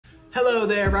Hello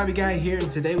there, Robbie Guy here, and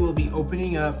today we'll be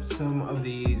opening up some of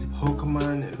these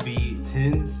Pokemon V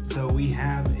tins. So we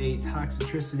have a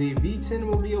Toxtricity V tin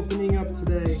we'll be opening up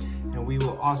today, and we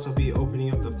will also be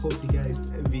opening up the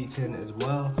Polteageist V tin as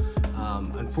well.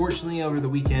 Unfortunately, over the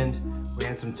weekend, we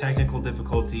had some technical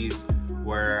difficulties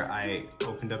where I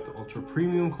opened up the Ultra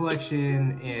Premium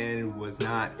collection and was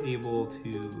not able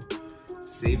to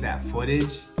save that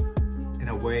footage in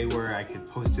a way where I could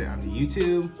post it on the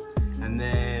YouTube. And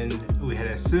then we had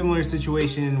a similar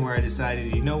situation where I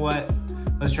decided, you know what,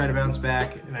 let's try to bounce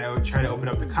back. And I would try to open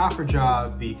up the Copper Jaw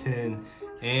V10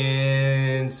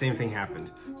 and same thing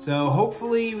happened. So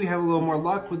hopefully we have a little more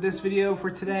luck with this video for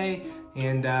today.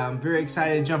 And I'm very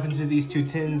excited to jump into these two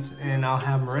tins, and I'll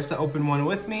have Marissa open one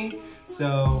with me.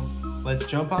 So let's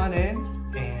jump on in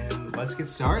and let's get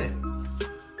started.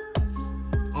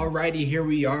 Alrighty, here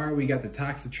we are. We got the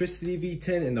Toxtricity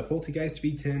V10 and the Polteageist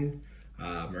V10.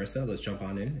 Marissa, let's jump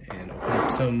on in and open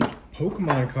up some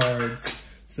Pokemon cards.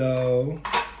 So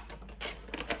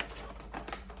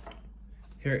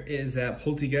here is that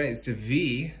Polteageist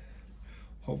V.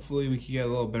 Hopefully we can get a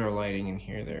little better lighting in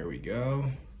here. There we go.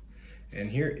 And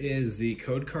here is the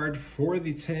code card for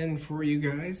the tin for you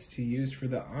guys to use for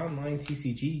the online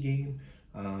TCG game.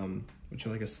 Would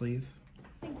you like a sleeve?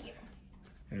 Thank you.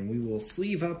 And we will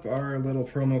sleeve up our little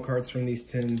promo cards from these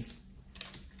tins.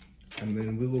 And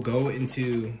then we will go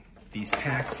into these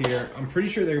packs here. I'm pretty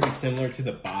sure they're gonna be similar to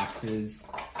the boxes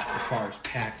as far as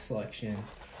pack selection,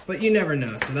 but you never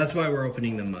know. So that's why we're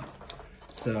opening them up.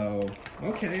 So,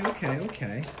 okay.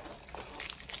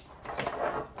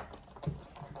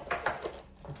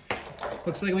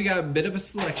 Looks like we got a bit of a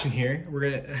selection here. We're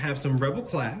gonna have some Rebel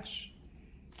Clash,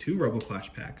 2 Rebel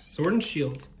Clash packs, Sword and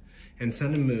Shield, and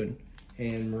Sun and Moon.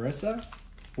 And Marissa,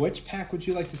 which pack would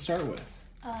you like to start with?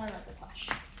 Rebel Clash.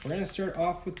 We're gonna start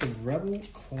off with the Rebel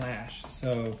Clash.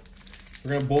 So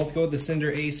we're gonna both go with the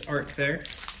Cinder Ace art there.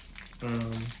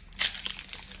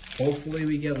 Hopefully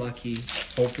we get lucky.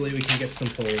 Hopefully we can get some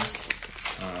pulls.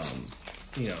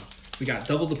 You know, we got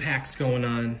double the packs going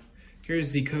on.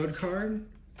 Here's the code card.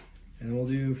 And we'll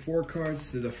do 4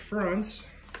 cards to the front.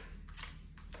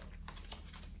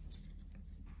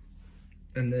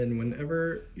 And then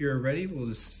whenever you're ready, we'll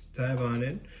just dive on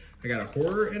in. I got a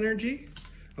Horror Energy,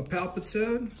 a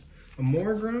Palpitoad, a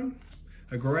Morgrem,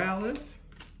 a Growlithe,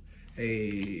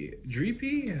 a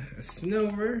Dreepy, a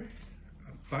Snover,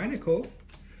 a Binacle,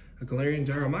 a Galarian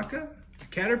Darumaka, a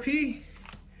Caterpie,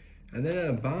 and then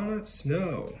a Bana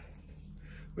Snow.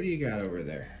 What do you got over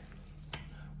there?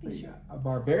 What do you got? A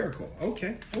Barbaracle.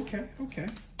 Okay.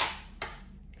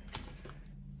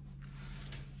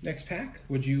 Next pack,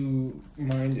 would you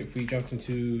mind if we jumped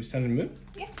into Sun and Moon?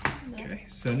 Yeah. Okay,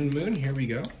 Sun and Moon, here we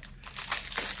go.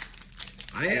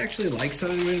 I actually like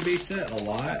Sun and Moon base set a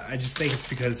lot. I just think it's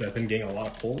because I've been getting a lot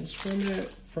of pulls from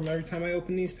it from every time I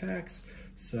open these packs.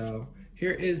 So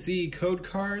here is the code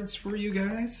cards for you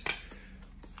guys.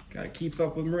 Gotta keep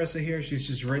up with Marissa here. She's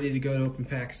just ready to go to open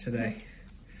packs today.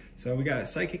 So we got a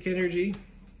Psychic Energy,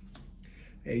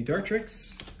 a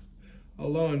Dartrix, a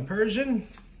Lone Persian,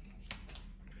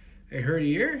 a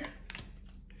Herdier,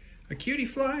 a Cutie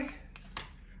Fly,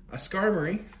 a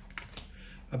Skarmory,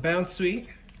 a Bounce Sweet,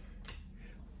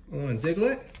 a Lone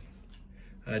Diglett,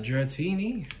 a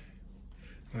Dratini,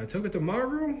 a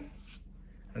Togedemaru,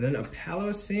 and then a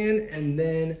Palossand, and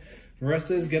then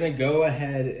Marissa's gonna go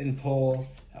ahead and pull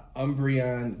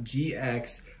Umbreon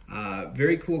GX.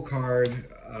 Very cool card.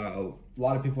 A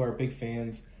lot of people are big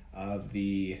fans of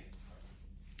the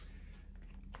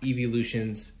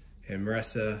evolutions. And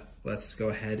Marissa, let's go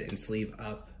ahead and sleeve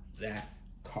up that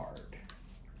card.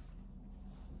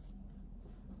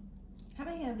 How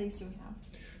many of these do we have?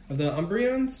 Of the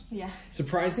Umbreons? Yeah.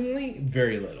 Surprisingly,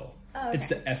 very little. Oh, okay. It's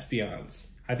the Espeons.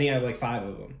 I think I have like 5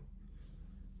 of them.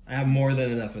 I have more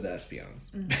than enough of the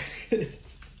Espeons.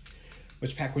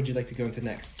 Which pack would you like to go into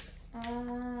next? Sword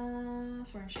and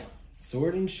Shield.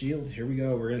 Sword and Shield, here we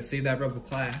go. We're gonna save that Rebel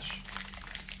Clash.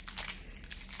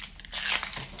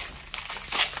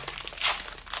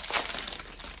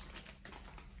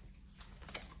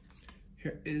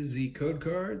 Here is the code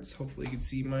cards. Hopefully you can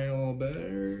see mine a little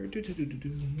better.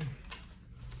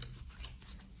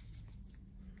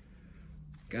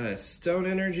 Got a Stone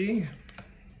Energy,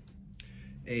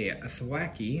 a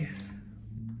Thwacky,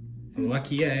 a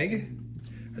Lucky Egg,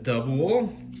 a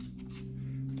Double,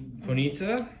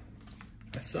 Ponyta,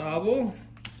 a Sobble,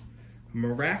 a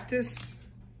Maractus,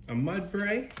 a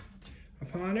Mudbray, a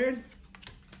Ponard,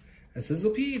 a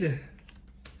Sizzlipede,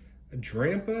 a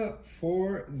Drampa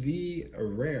for the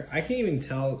rare. I can't even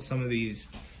tell some of these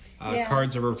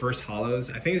cards are reverse hollows.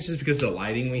 I think it's just because of the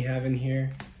lighting we have in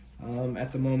here.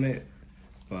 at the moment,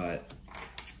 but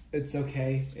it's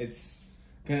okay. It's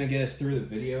gonna get us through the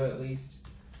video at least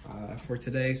for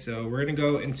today. So we're gonna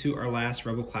go into our last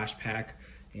Rebel Clash pack,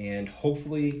 and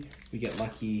hopefully we get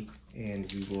lucky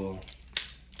and we will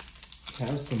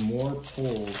have some more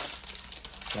pulls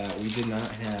that we did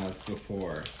not have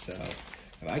before. So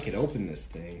if I could open this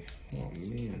thing, oh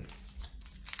man.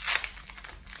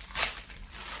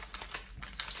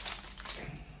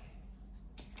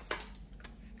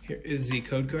 Here is the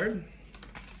code card.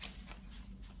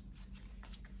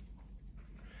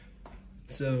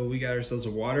 So we got ourselves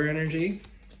a Water Energy,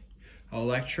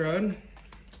 Electrode,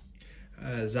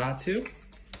 a Xatu,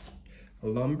 a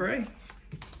Lumbre,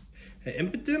 an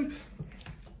Impidimp,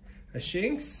 a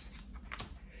Shinx,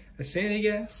 a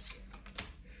Sandygast,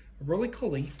 a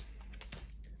Roly-Poly,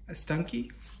 a Stunky,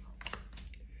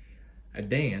 a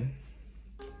Dan,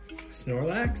 a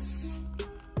Snorlax,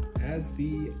 as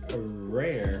the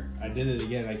rare. I did it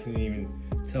again, I couldn't even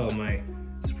tell my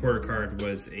supporter card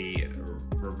was a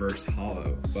reverse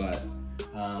holo, but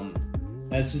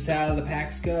that's just how the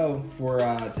packs go for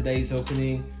today's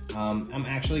opening. I'm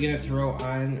actually gonna throw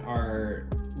on our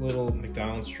little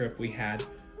McDonald's trip we had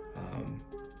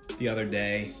the other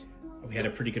day. We had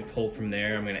a pretty good pull from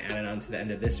there. I'm gonna add it on to the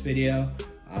end of this video.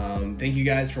 Thank you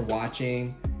guys for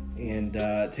watching and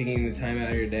taking the time out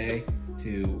of your day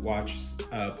to watch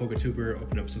PokeTuber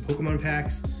open up some Pokemon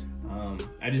packs.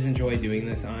 I just enjoy doing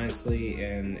this, honestly,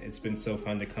 and it's been so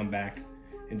fun to come back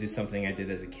and do something I did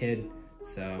as a kid.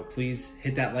 So please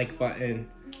hit that like button,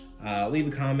 leave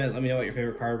a comment, let me know what your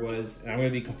favorite card was. And I'm gonna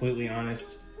be completely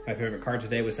honest, my favorite card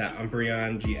today was that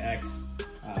Umbreon GX.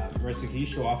 Marissa, can you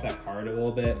show off that card a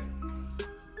little bit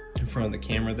in front of the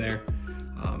camera there?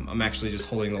 I'm actually just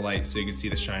holding the light so you can see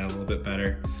the shine a little bit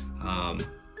better.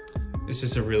 It's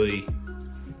just a really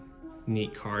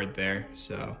neat card there.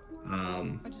 So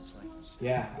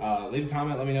yeah, leave a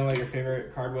comment, let me know what your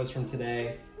favorite card was from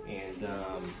today. And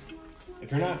if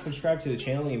you're not subscribed to the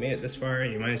channel, you made it this far,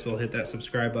 you might as well hit that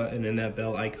subscribe button and that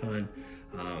bell icon.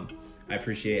 I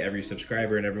appreciate every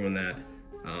subscriber and everyone that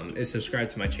is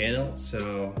subscribed to my channel.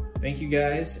 So thank you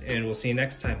guys, and we'll see you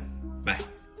next time. Bye.